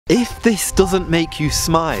If this doesn't make you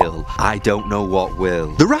smile, I don't know what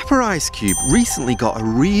will. The rapper Ice Cube recently got a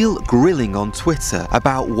real grilling on Twitter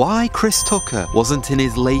about why Chris Tucker wasn't in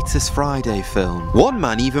his latest Friday film. One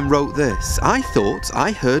man even wrote this: "I thought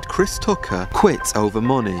I heard Chris Tucker quit over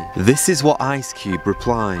money." This is what Ice Cube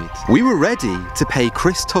replied: "We were ready to pay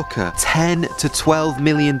Chris Tucker $10 to $12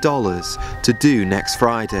 million to do next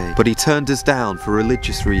Friday, but he turned us down for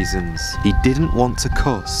religious reasons. He didn't want to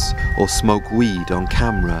cuss or smoke weed on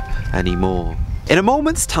camera anymore." In a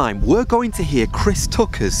moment's time, we're going to hear Chris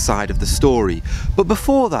Tucker's side of the story. But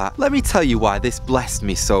before that, let me tell you why this blessed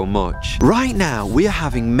me so much. Right now, we are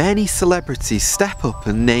having many celebrities step up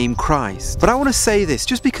and name Christ. But I want to say this,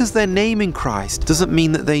 just because they're naming Christ doesn't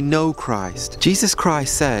mean that they know Christ. Jesus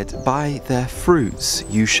Christ said, "By their fruits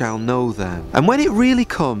you shall know them." And when it really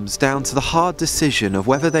comes down to the hard decision of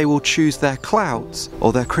whether they will choose their clout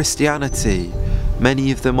or their Christianity,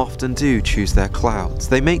 many of them often do choose their clout.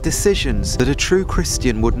 They make decisions that a true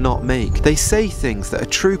Christian would not make. They say things that a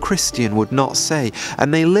true Christian would not say.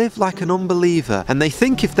 And they live like an unbeliever. And they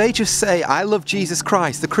think if they just say, "I love Jesus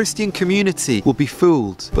Christ," the Christian community will be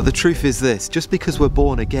fooled. But the truth is this: just because we're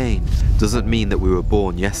born again doesn't mean that we were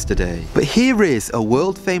born yesterday. But here is a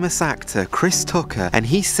world famous actor, Chris Tucker, and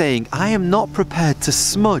he's saying, "I am not prepared to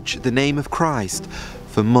smudge the name of Christ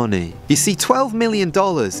for money." You see, $12 million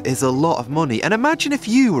is a lot of money, and imagine if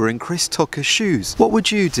you were in Chris Tucker's shoes. What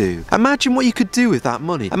would you do? Imagine what you could do with that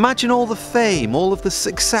money. Imagine all the fame, all of the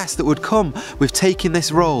success that would come with taking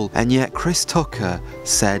this role, and yet Chris Tucker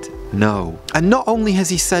said no. And not only has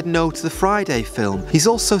he said no to the Friday film, he's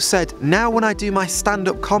also said, "Now when I do my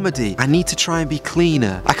stand-up comedy, I need to try and be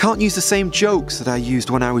cleaner. I can't use the same jokes that I used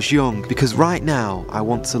when I was young, because right now I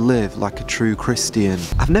want to live like a true Christian."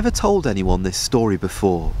 I've never told anyone this story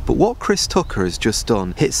before, but what Chris Tucker has just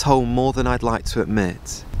done hits home more than I'd like to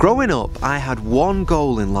admit. Growing up, I had one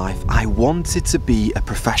goal in life. I wanted to be a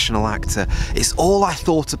professional actor. It's all I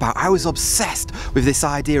thought about. I was obsessed with this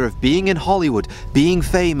idea of being in Hollywood, being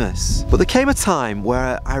famous. But there came a time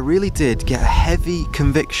where I really did get a heavy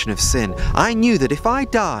conviction of sin. I knew that if I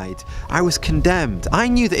died, I was condemned. I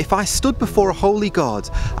knew that if I stood before a holy God,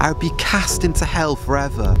 I would be cast into hell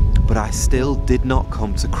forever. But I still did not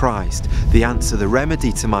come to Christ, the answer, the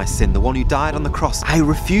remedy to my sin, the one who died on the cross. I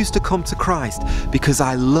refused to come to Christ because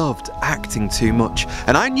I loved acting too much.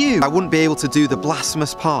 And I knew I wouldn't be able to do the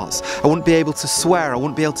blasphemous parts. I wouldn't be able to swear. I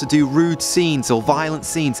wouldn't be able to do rude scenes or violent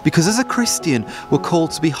scenes, because as a Christian, we're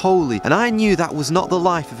called to be holy. And I knew that was not the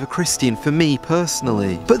life of a Christian for me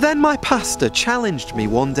personally. But then my pastor challenged me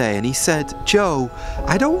one day and he said, "Joe,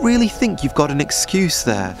 I don't really think you've got an excuse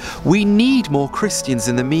there. We need more Christians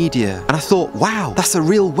in the media." And I thought, wow, that's a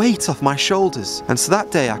real weight off my shoulders. And so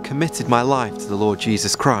that day I committed my life to the Lord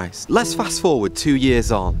Jesus Christ. Let's fast forward 2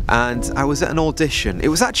 years on, and I was at an audition. It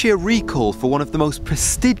was actually a recall for one of the most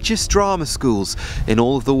prestigious drama schools in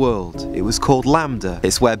all of the world. It was called Lambda.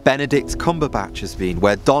 It's where Benedict Cumberbatch has been,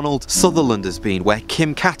 where Donald Sutherland has been, where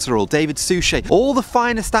Kim Cattrall, David Suchet, all the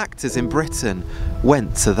finest actors in Britain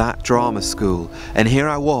went to that drama school. And here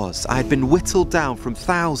I was. I had been whittled down from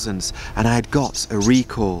thousands and I had got a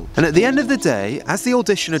recall. And at the end of the day, as the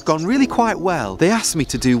audition had gone really quite well, they asked me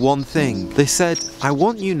to do one thing. They said, "I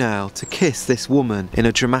want you now to kiss this woman in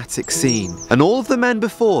a dramatic scene." And all of the men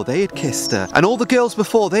before, they had kissed her, and all the girls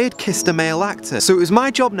before, they had kissed a male actor. So it was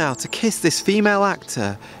my job now to kiss this female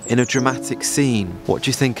actor in a dramatic scene. What do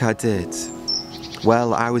you think I did?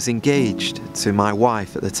 Well, I was engaged to my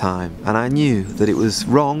wife at the time, and I knew that it was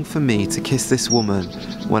wrong for me to kiss this woman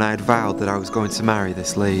when I had vowed that I was going to marry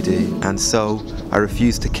this lady. And so I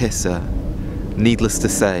refused to kiss her. Needless to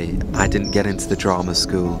say, I didn't get into the drama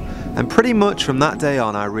school. And pretty much from that day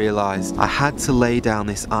on, I realised I had to lay down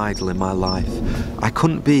this idol in my life. I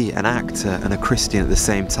couldn't be an actor and a Christian at the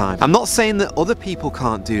same time. I'm not saying that other people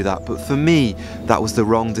can't do that, but for me, that was the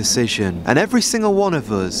wrong decision. And every single one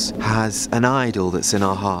of us has an idol that's in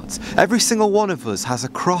our hearts. Every single one of us has a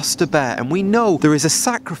cross to bear, and we know there is a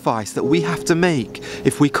sacrifice that we have to make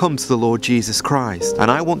if we come to the Lord Jesus Christ. And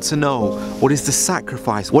I want to know, what is the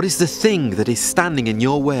sacrifice? What is the thing that is standing in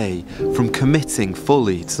your way from committing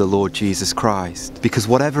fully to the Lord Jesus Christ? Because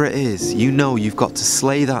whatever it is, you know you've got to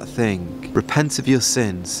slay that thing, repent of your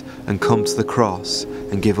sins, and come to the cross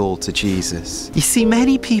and give all to Jesus. You see,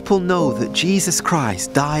 many people know that Jesus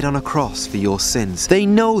Christ died on a cross for your sins. They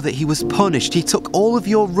know that he was punished. He took all of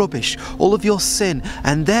your rubbish, all of your sin,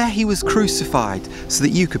 and there he was crucified so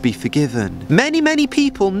that you could be forgiven. Many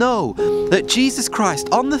people know that Jesus Christ,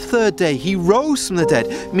 on the third day, he rose from the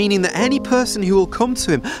dead, meaning that any person who will come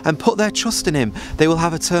to him and put their trust in him, they will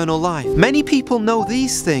have eternal life. Many people know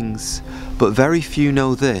these things, but very few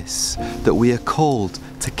know this, that we are called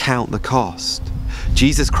to count the cost.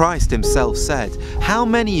 Jesus Christ himself said, how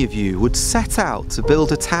many of you would set out to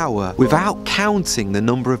build a tower without counting the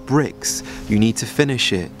number of bricks you need to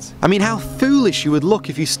finish it? I mean, how foolish you would look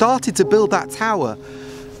if you started to build that tower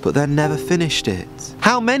but then never finished it.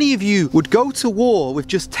 How many of you would go to war with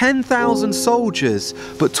just 10,000 soldiers,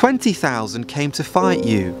 but 20,000 came to fight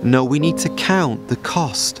you? No, we need to count the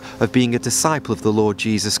cost of being a disciple of the Lord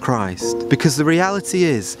Jesus Christ. Because the reality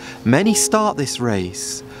is, many start this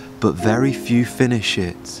race, but very few finish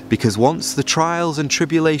it. Because once the trials and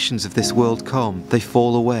tribulations of this world come, they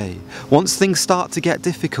fall away. Once things start to get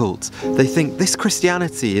difficult, they think this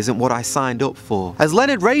Christianity isn't what I signed up for. As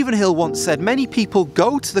Leonard Ravenhill once said, many people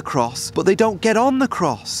go to the cross, but they don't get on the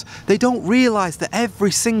cross. They don't realize that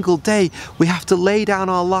every single day we have to lay down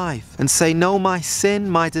our life and say, no, my sin,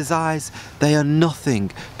 my desires, they are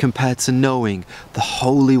nothing compared to knowing the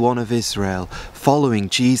Holy One of Israel, following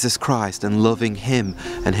Jesus Christ and loving Him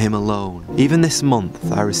and Him alone. Even this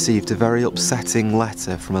month, I received a very upsetting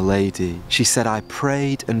letter from a lady. She said, I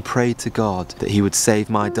prayed and prayed to God that He would save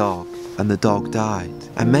my dog, and the dog died.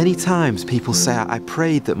 And many times people say, I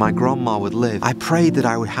prayed that my grandma would live. I prayed that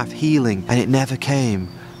I would have healing, and it never came.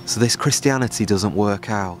 So this Christianity doesn't work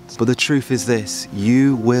out. But the truth is this,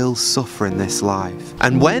 you will suffer in this life.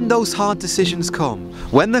 And when those hard decisions come,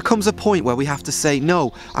 when there comes a point where we have to say,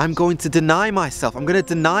 no, I'm going to deny myself, I'm going to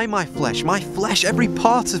deny my flesh, every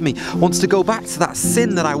part of me wants to go back to that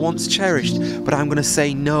sin that I once cherished, but I'm going to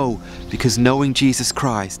say no, because knowing Jesus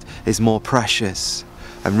Christ is more precious.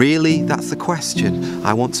 And really, that's the question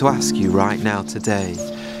I want to ask you right now today.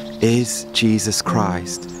 Is Jesus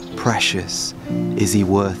Christ precious? Is He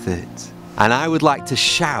worth it? And I would like to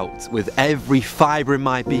shout with every fibre in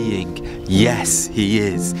my being, yes, He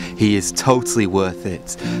is. He is totally worth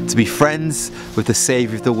it. To be friends with the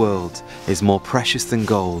Saviour of the world is more precious than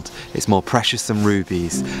gold, it's more precious than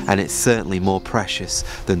rubies, and it's certainly more precious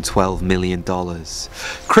than $12 million.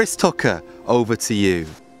 Chris Tucker, over to you.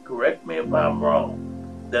 Correct me if I'm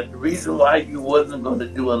wrong, that the reason why you wasn't going to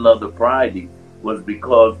do another Friday was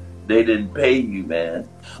because they didn't pay you, man.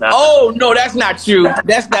 Now, oh, no, that's not true.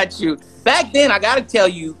 That's not true. Back then, I got to tell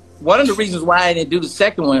you, one of the reasons why I didn't do the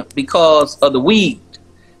second one, because of the weed.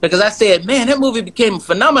 Because I said, man, that movie became a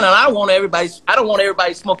phenomenon. I don't want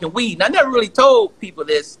everybody smoking weed. And I never really told people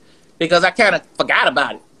this because I kind of forgot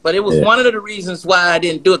about it. But it was one of the reasons why I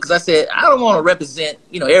didn't do it, because I said, I don't want to represent,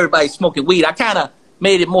 everybody smoking weed. I kind of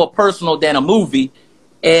made it more personal than a movie.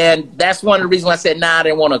 And that's one of the reasons why I said, nah, I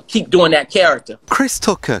didn't want to keep doing that character. Chris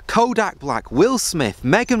Tucker, Kodak Black, Will Smith,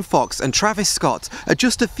 Megan Fox and Travis Scott are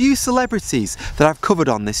just a few celebrities that I've covered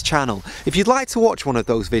on this channel. If you'd like to watch one of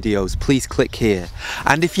those videos, please click here.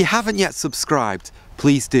 And if you haven't yet subscribed,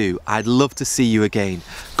 please do. I'd love to see you again.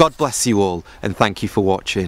 God bless you all, and thank you for watching.